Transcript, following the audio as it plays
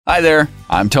Hi there,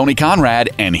 I'm Tony Conrad,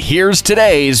 and here's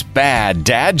today's bad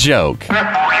dad joke.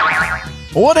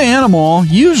 What animal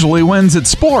usually wins at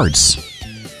sports?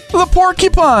 The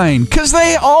porcupine, because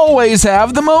they always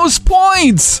have the most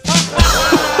points.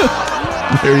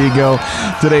 There you go.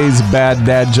 Today's bad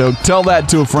dad joke. Tell that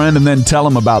to a friend and then tell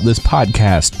them about this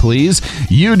podcast, please.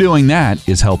 You doing that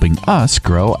is helping us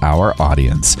grow our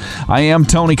audience. I am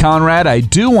Tony Conrad. I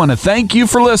do want to thank you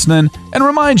for listening and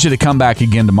remind you to come back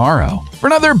again tomorrow for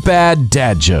another bad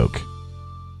dad joke.